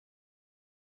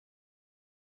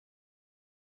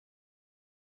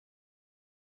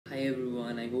Hi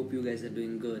everyone, I hope you guys are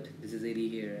doing good. This is Eddie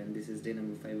here and this is day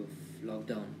number 5 of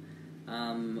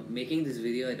lockdown. Making this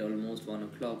video at almost 1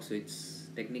 o'clock, so it's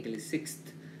technically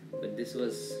 6th, but this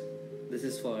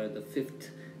is for the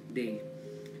 5th day.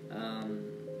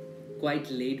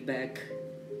 Quite laid back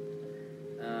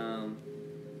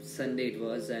Sunday it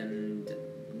was, and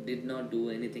did not do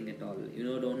anything at all.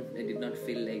 I did not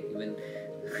feel like even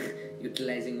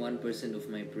utilizing 1% of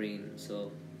my brain,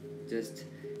 so just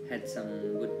had some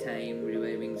good time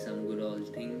reviving some good old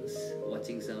things,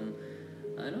 watching some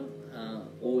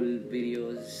old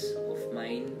videos of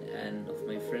mine and of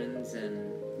my friends,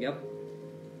 and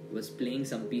was playing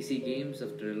some PC games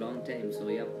after a long time. So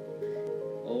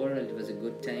overall it was a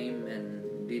good time,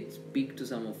 and did speak to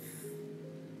some of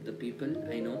the people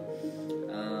I know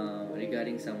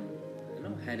regarding some,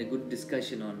 had a good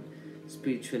discussion on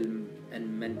spiritual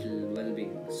and mental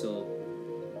well-being. So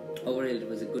overall it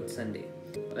was a good Sunday.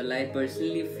 Well, I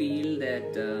personally feel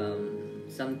that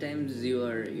sometimes you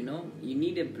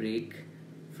need a break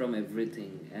from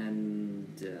everything, and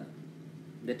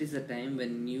that is the time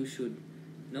when you should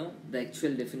the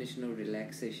actual definition of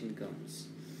relaxation comes,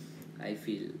 I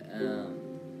feel.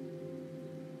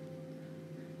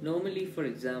 Normally, for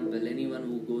example, anyone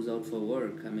who goes out for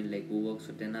work, who works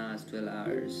for 10 hours, 12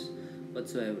 hours,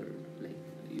 whatsoever,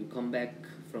 you come back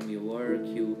from your work,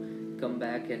 you come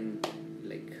back and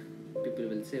people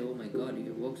will say, oh my god,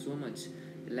 you work so much,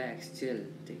 relax, chill,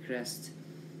 take rest.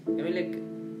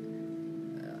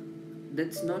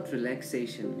 That's not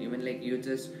relaxation. You're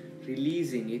just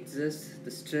releasing. It's just the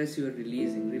stress you're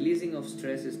releasing of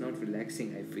stress is not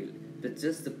relaxing, I feel. That's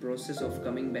just the process of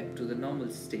coming back to the normal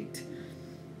state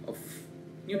of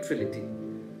neutrality.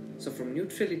 So from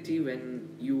neutrality, when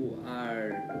you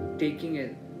are taking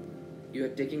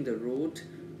the road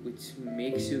which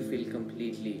makes you feel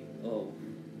completely, oh,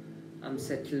 I'm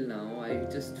settled now, I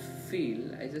just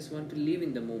want to live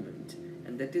in the moment,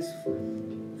 and that is,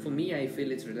 for me, I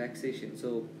feel it's relaxation.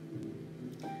 So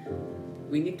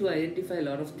we need to identify a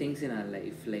lot of things in our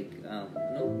life,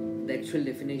 the actual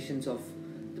definitions of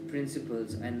the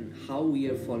principles and how we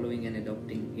are following and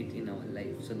adopting it in our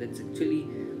life. So that's actually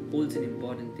holds an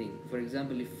important thing. For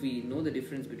example, if we know the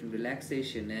difference between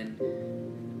relaxation and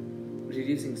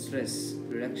reducing stress,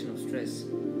 reduction of stress,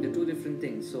 they're two different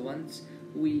things. So once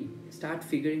we start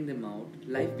figuring them out,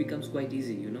 life becomes quite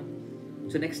easy,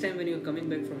 So next time when you're coming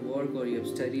back from work, or you have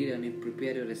studied and you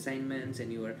prepare your assignments,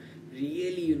 and you are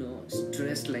really,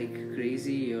 stressed like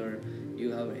crazy, or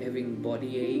you are having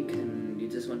body ache and you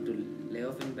just want to lay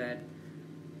off in bed,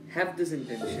 have this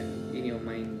intention in your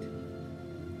mind: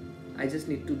 I just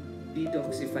need to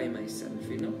detoxify myself,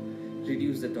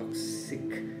 reduce the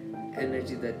toxic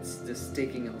energy that's just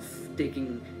taking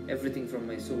everything from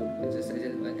my soul. I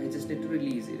just need to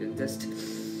release it, and just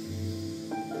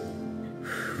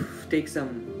take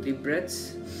some deep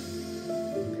breaths.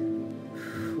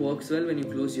 Works well when you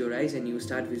close your eyes and you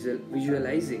start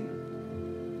visualizing.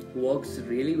 Works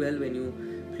really well when you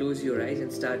close your eyes and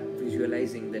start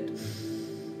visualizing that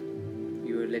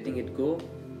you are letting it go.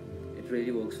 It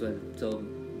really works well. So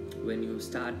when you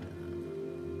start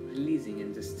releasing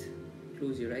and just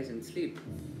close your eyes and sleep,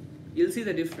 you'll see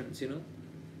the difference,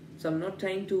 So I'm not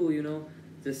trying to,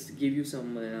 just give you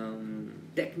some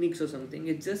techniques or something.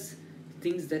 It's just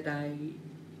things that I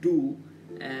do,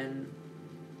 and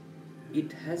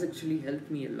it has actually helped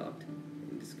me a lot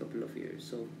in this couple of years.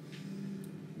 So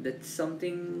that's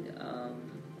something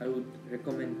I would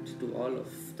recommend to all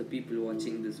of the people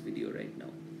watching this video right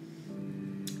now.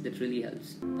 That really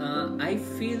helps. I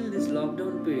feel this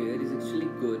lockdown period is actually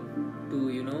good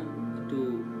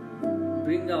to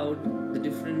bring out the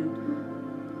different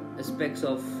aspects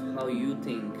of how you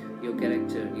think, your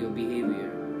character, your behavior.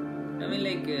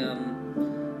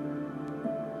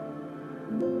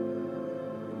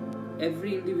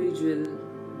 Every individual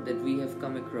that we have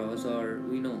come across, or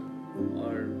we know,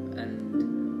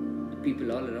 and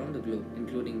people all around the globe,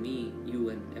 including me, you,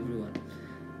 and everyone.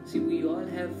 See, we all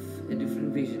have a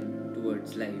different vision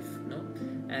towards life,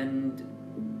 And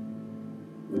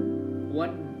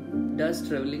what does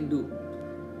traveling do?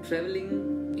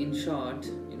 Traveling, in short,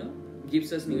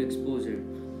 gives us new exposure.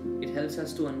 It helps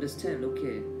us to understand,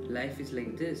 okay, life is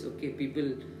like this. Okay,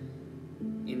 people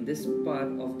in this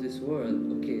part of this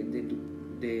world, okay,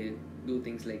 they do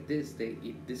things like this. They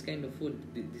eat this kind of food.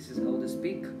 This is how they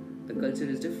speak. The culture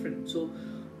is different. So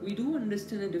we do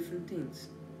understand the different things.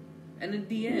 And at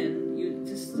the end, you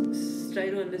just try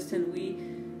to understand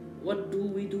what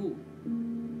do?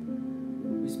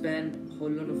 We spend a whole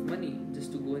lot of money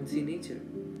just to go and see nature.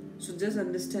 So just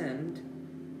understand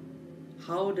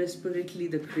how desperately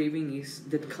the craving is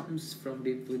that comes from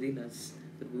deep within us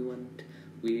that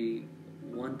we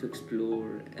want to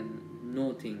explore and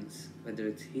know things, whether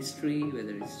it's history,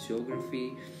 whether it's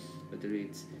geography, whether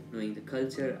it's knowing the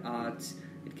culture, arts,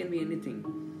 it can be anything.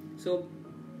 So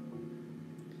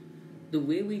the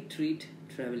way we treat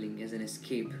traveling as an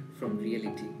escape from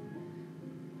reality,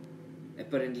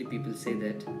 apparently people say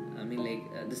that,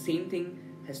 the same thing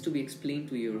has to be explained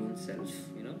to your own self,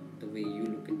 the way you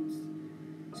look at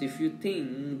it. So if you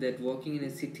think that walking in a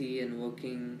city and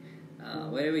walking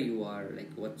wherever you are,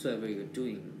 like whatsoever you're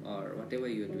doing or whatever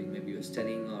you're doing, maybe you're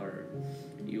studying or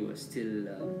you are still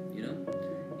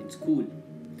in school,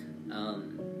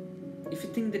 if you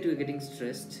think that you're getting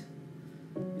stressed,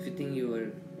 if you think you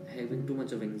are having too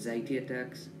much of anxiety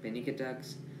attacks, panic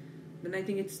attacks, then I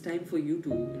think it's time for you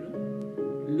to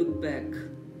look back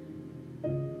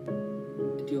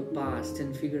at your past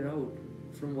and figure out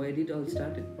from where it all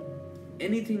started.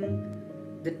 Anything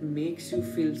that makes you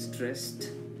feel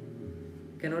stressed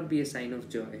cannot be a sign of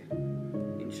joy,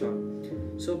 in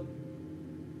short. So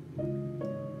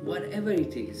whatever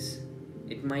it is,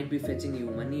 it might be fetching you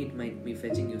money, it might be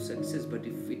fetching you success, but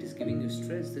if it is giving you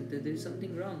stress, that there is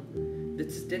something wrong.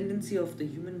 That's a tendency of the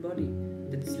human body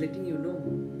that's letting you know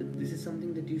that this is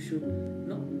something that you should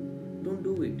don't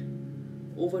do it,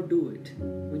 overdo it.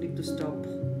 We need to stop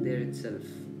there itself.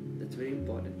 That's very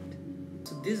important.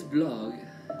 So this blog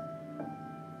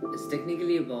is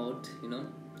technically about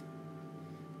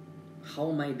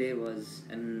how my day was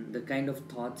and the kind of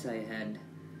thoughts I had.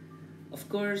 Of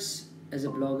course, as a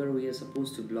blogger, we are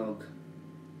supposed to blog,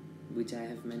 which I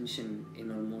have mentioned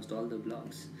in almost all the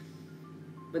blogs.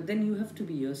 But then you have to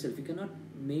be yourself. You cannot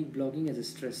make blogging as a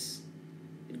stress.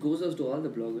 It goes out to all the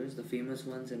bloggers, the famous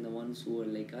ones and the ones who are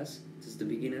like us, just the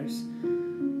beginners.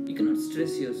 You cannot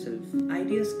stress yourself.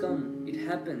 Ideas come, it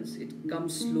happens, it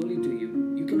comes slowly to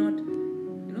you. You cannot,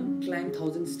 climb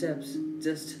 1,000 steps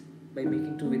just by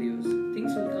making 2 videos.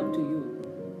 Things will come to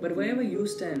you. But wherever you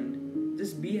stand,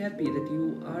 just be happy that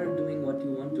you are doing what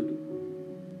you want to do.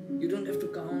 You don't have to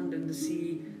count and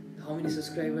see how many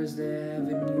subscribers there have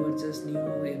when you are just new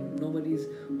and nobody's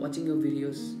watching your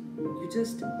videos. You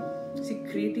just see,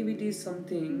 creativity is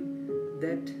something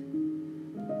that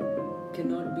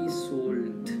cannot be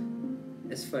sold,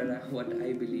 as far as what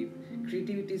I believe.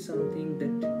 Creativity is something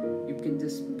that you can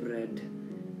just spread.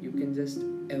 You can just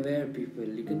aware people.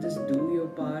 You can just do your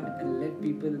part and let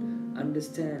people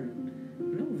understand,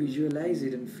 visualize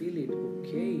it and feel it.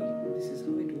 Okay, this is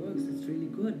how it works. It's really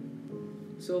good.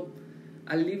 So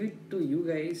I'll leave it to you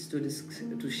guys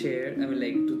to share.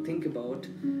 To think about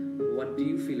what do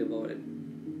you feel about it.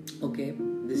 Okay,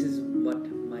 this is what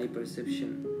my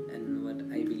perception and what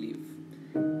I believe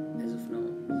as of now.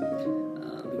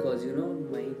 Because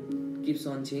mind keeps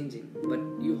on changing, but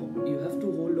you have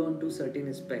to hold on to certain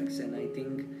aspects. And I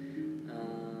think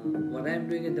what I'm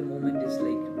doing at the moment is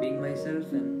like being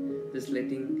myself and just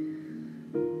letting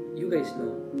you guys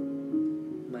know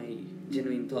my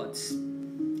genuine thoughts.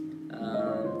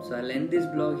 So I'll end this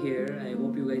blog here. I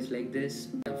hope you guys like this.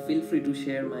 Feel free to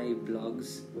share my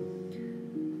blogs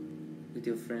with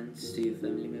your friends, to your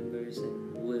family members,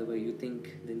 and whoever you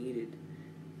think they need it.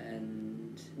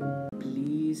 And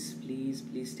please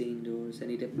stay indoors.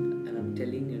 And I'm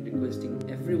telling and requesting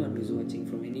everyone who's watching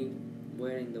from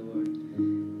anywhere in the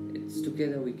world, it's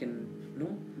together we can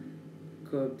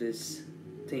curb this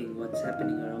thing, what's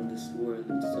happening around this world.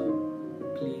 So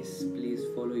please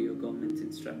follow your government's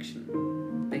instruction.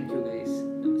 Thank you guys.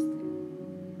 Namaste.